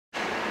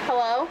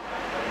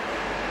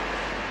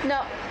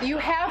No, you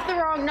have the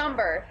wrong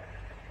number.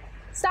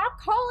 Stop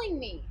calling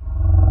me.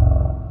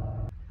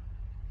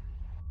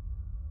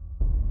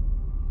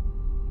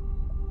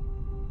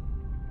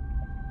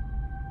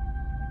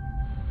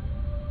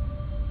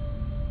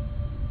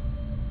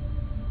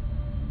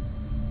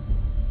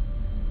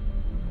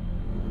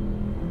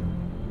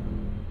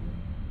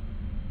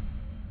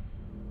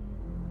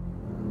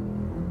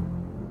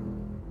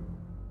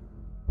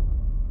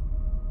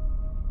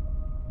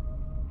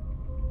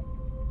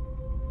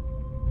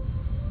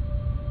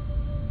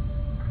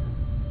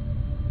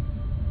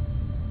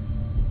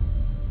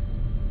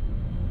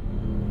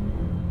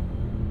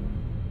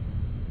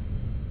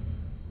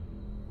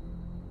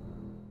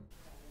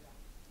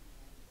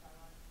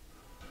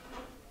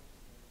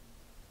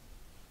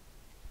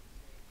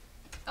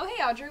 Oh,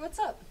 hey, Audrey, what's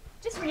up?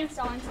 Just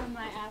reinstalling some of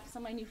my apps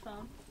on my new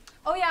phone.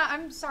 Oh, yeah,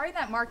 I'm sorry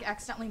that Mark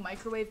accidentally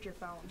microwaved your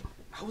phone.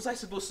 How was I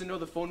supposed to know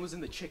the phone was in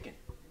the chicken?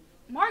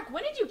 Mark,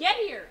 when did you get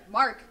here?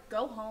 Mark,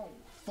 go home.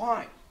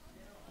 Fine.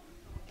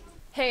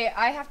 Hey,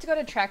 I have to go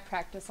to track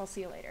practice. I'll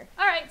see you later.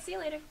 All right, see you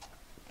later.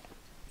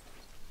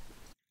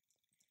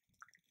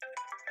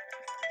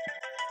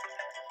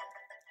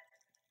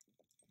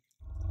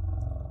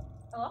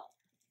 Hello?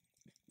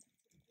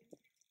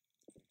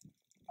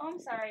 Oh, I'm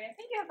sorry. I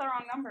think you have the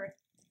wrong number.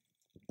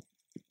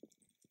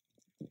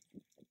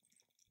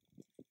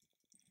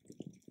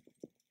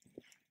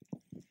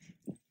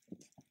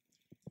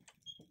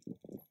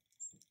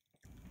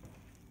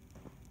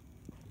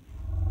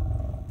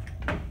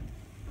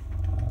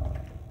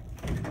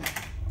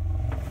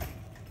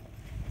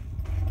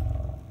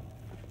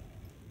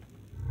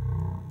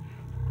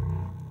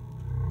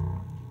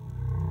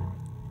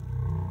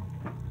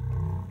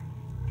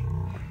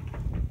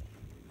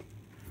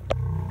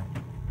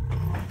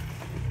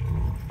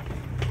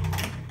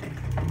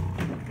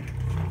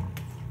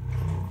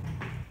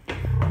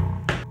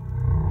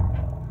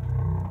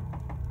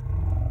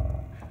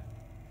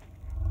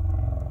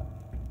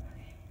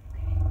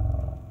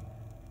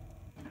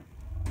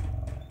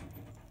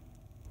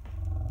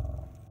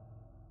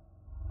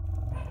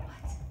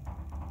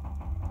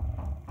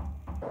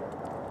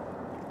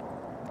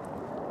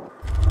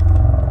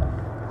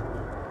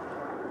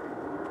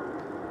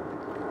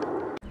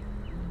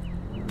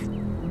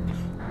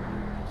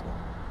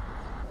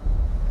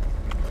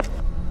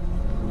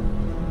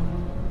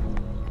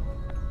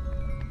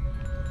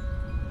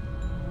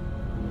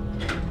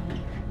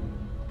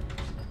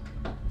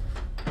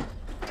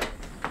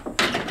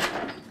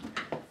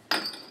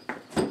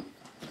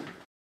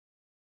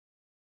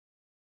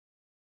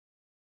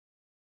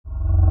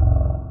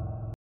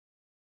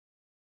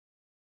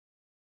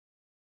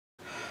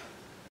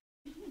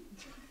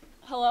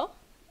 Hello?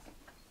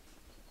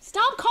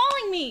 Stop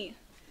calling me!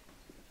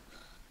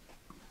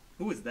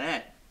 Who was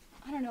that?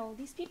 I don't know.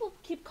 These people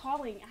keep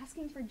calling,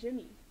 asking for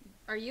Jimmy.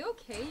 Are you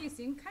okay? You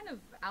seem kind of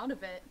out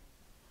of it.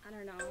 I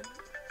don't know.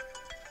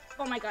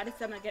 Oh my god, it's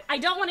them again. I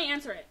don't want to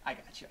answer it. I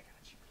got you.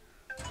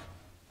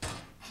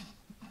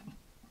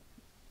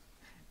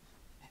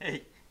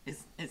 Hey,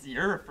 is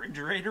your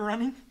refrigerator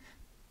running?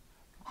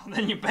 Well,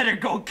 then you better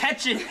go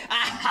catch it.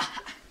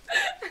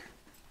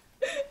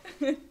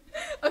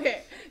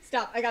 Okay,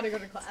 stop. I gotta go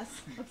to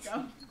class. Let's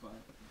go.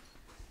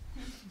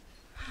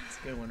 It's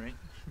a good one, right?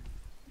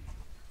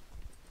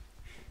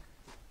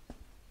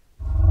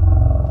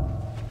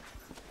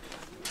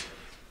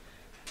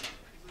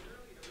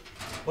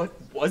 What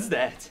was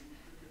that?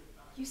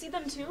 You see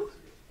them too?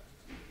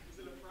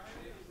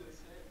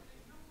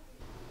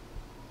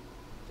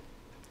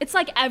 It's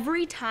like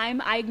every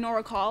time I ignore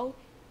a call,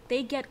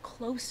 they get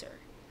closer.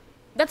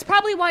 That's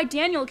probably why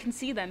Daniel can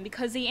see them,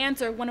 because they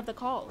answer one of the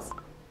calls.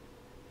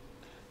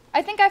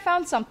 I think I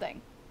found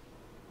something.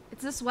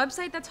 It's this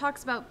website that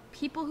talks about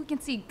people who can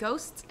see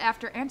ghosts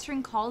after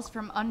answering calls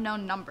from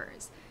unknown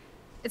numbers.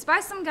 It's by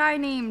some guy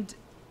named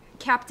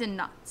Captain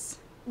Nuts.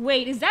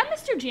 Wait, is that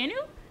Mr.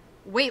 Janu?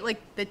 Wait,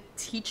 like the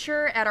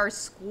teacher at our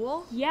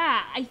school?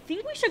 Yeah, I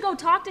think we should go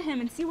talk to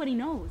him and see what he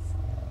knows.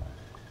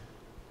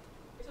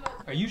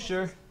 Are you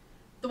sure?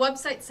 The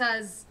website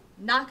says,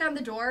 knock on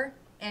the door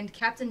and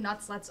Captain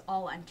Nuts lets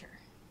all enter.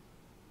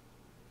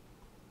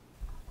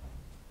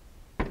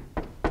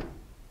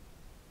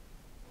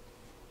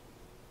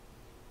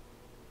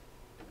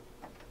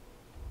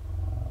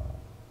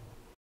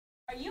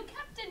 Are you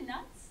Captain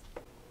Nuts?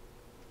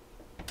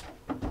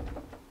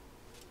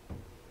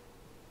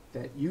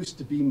 That used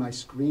to be my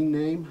screen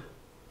name.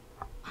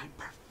 I'm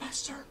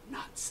Professor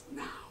Nuts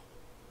now.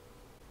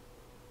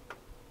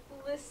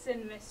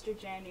 Listen, Mr.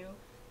 Janu.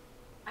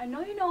 I know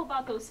you know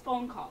about those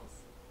phone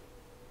calls.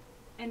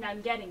 And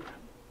I'm getting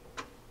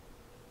them.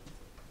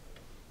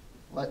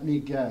 Let me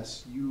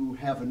guess, you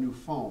have a new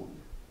phone.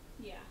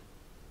 Yeah.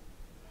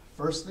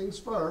 First things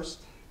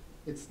first,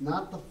 it's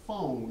not the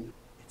phone,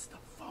 it's the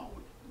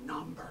phone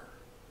number.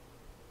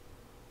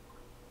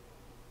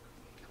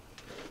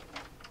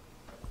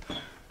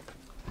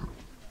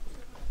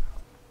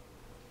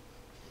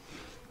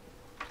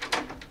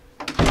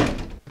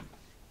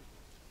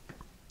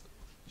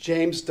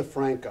 James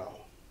DeFranco.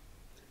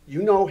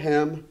 You know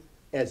him,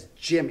 as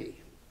Jimmy.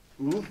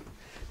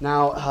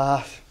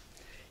 Now,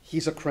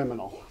 he's a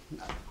criminal,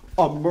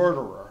 a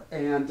murderer,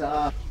 and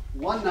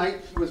one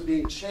night he was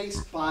being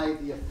chased by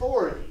the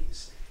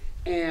authorities,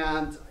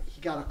 and he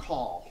got a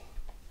call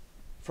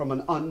from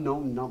an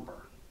unknown number.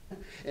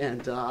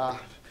 And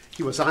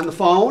he was on the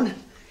phone,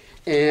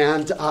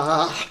 and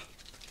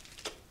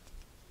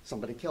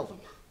somebody killed him.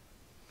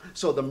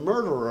 So the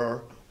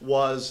murderer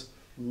was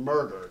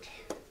murdered.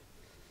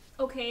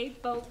 Okay,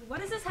 but what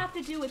does this have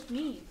to do with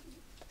me?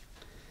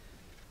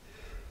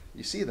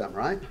 You see them,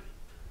 right?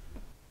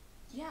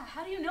 Yeah,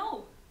 how do you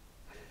know?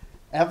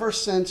 Ever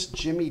since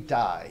Jimmy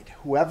died,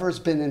 whoever's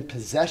been in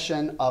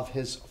possession of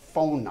his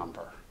phone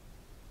number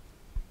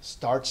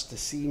starts to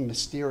see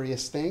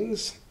mysterious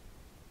things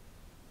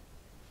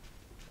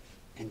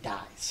and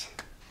dies.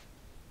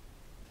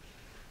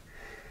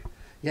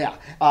 Yeah,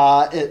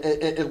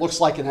 it looks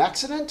like an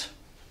accident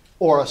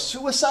or a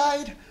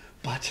suicide,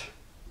 but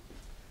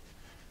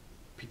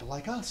people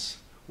like us,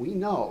 we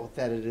know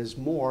that it is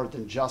more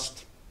than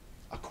just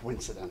a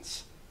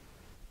coincidence.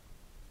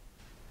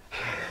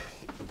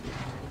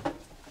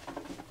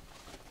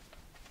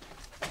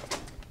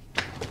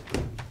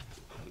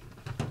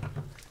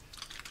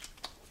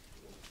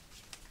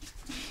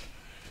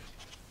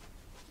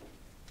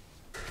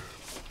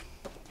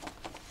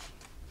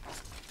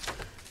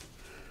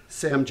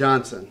 Sam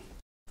Johnson,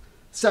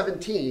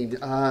 17,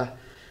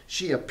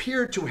 she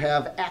appeared to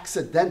have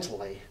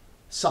accidentally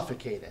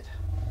suffocated.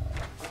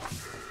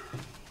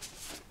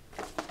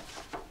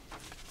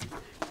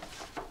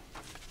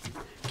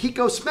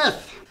 Kiko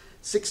Smith,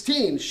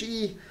 16,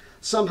 she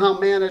somehow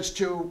managed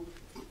to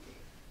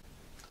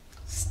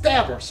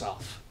stab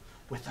herself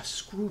with a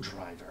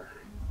screwdriver.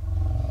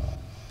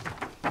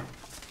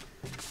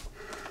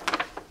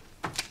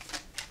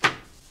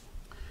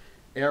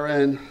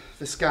 Aaron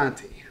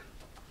Visconti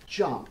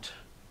jumped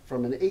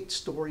from an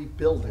 8-story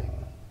building.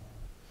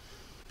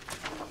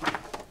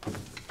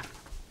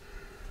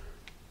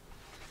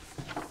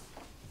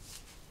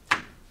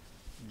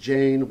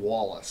 Jane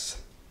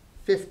Wallace,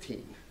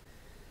 15.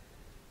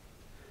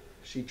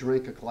 She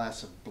drank a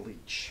glass of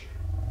bleach.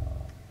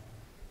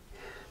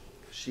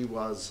 She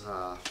was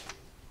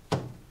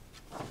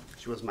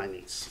my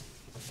niece.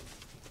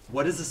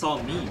 What does this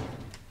all mean?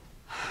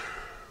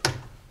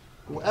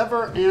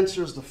 Whoever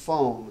answers the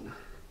phone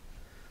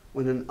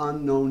when an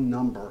unknown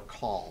number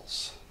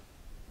calls,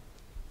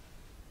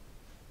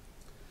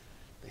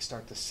 they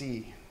start to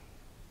see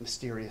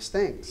mysterious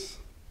things.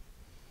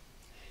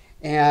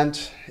 And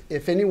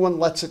if anyone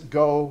lets it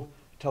go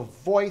to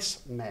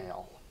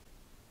voicemail,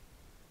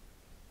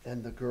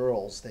 then the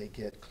girls, they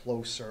get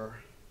closer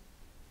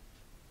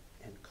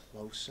and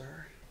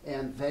closer.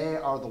 And they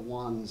are the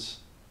ones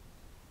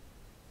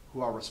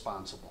who are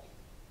responsible.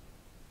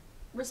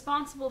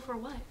 Responsible for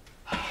what?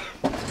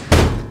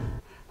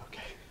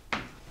 Okay.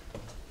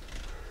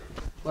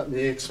 Let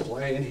me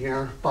explain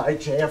here. By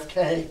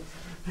JFK.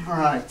 All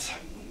right.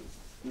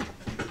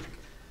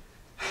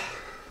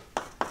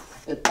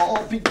 It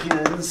all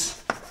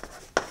begins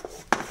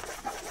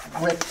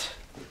with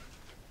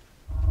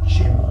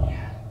Jimmy.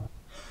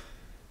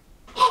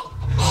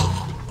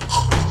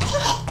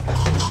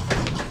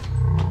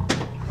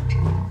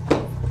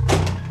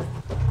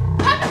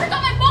 I have to pick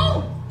up my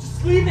phone!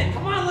 Just leave it.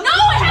 Come on, let's No,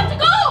 I have to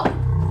go!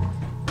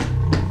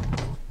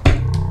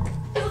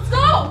 Let's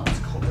go! Let's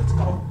go. Let's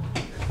go.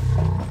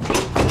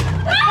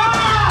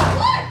 Ah!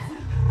 What?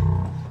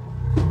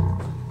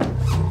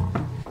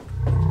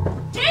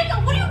 Jacob,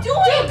 what are you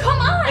doing? Dude, come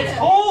on! It's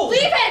cold.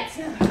 Leave it!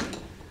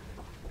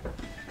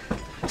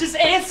 Just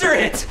answer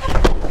it.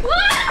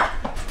 Ah!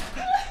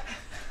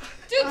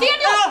 Dude,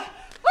 Daniel!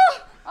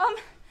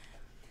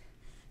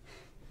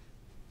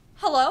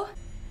 Hello?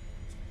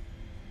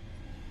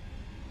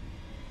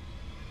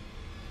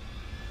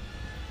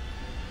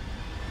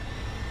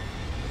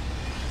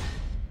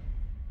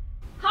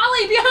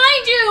 Holly,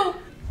 behind you!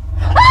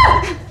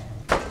 Ah!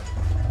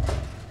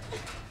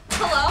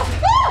 Hello?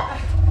 Ah!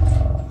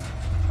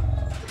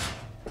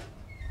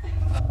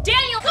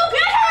 Daniel, go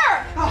get her!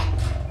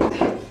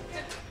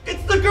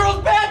 It's the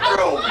girl's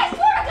bathroom. I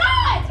swear to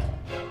God!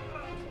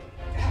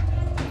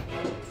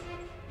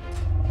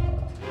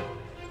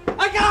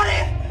 I got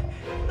it.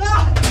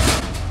 Ah!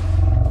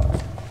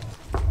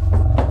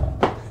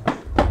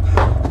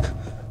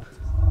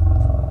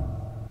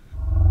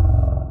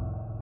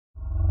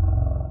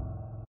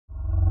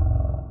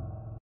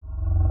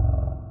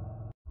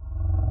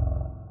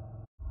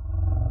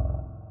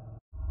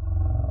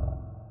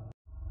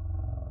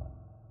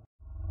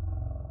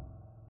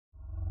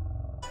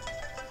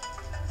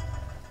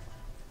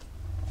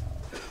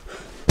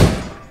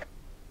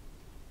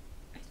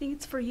 I think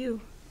it's for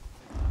you.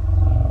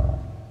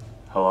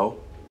 Hello?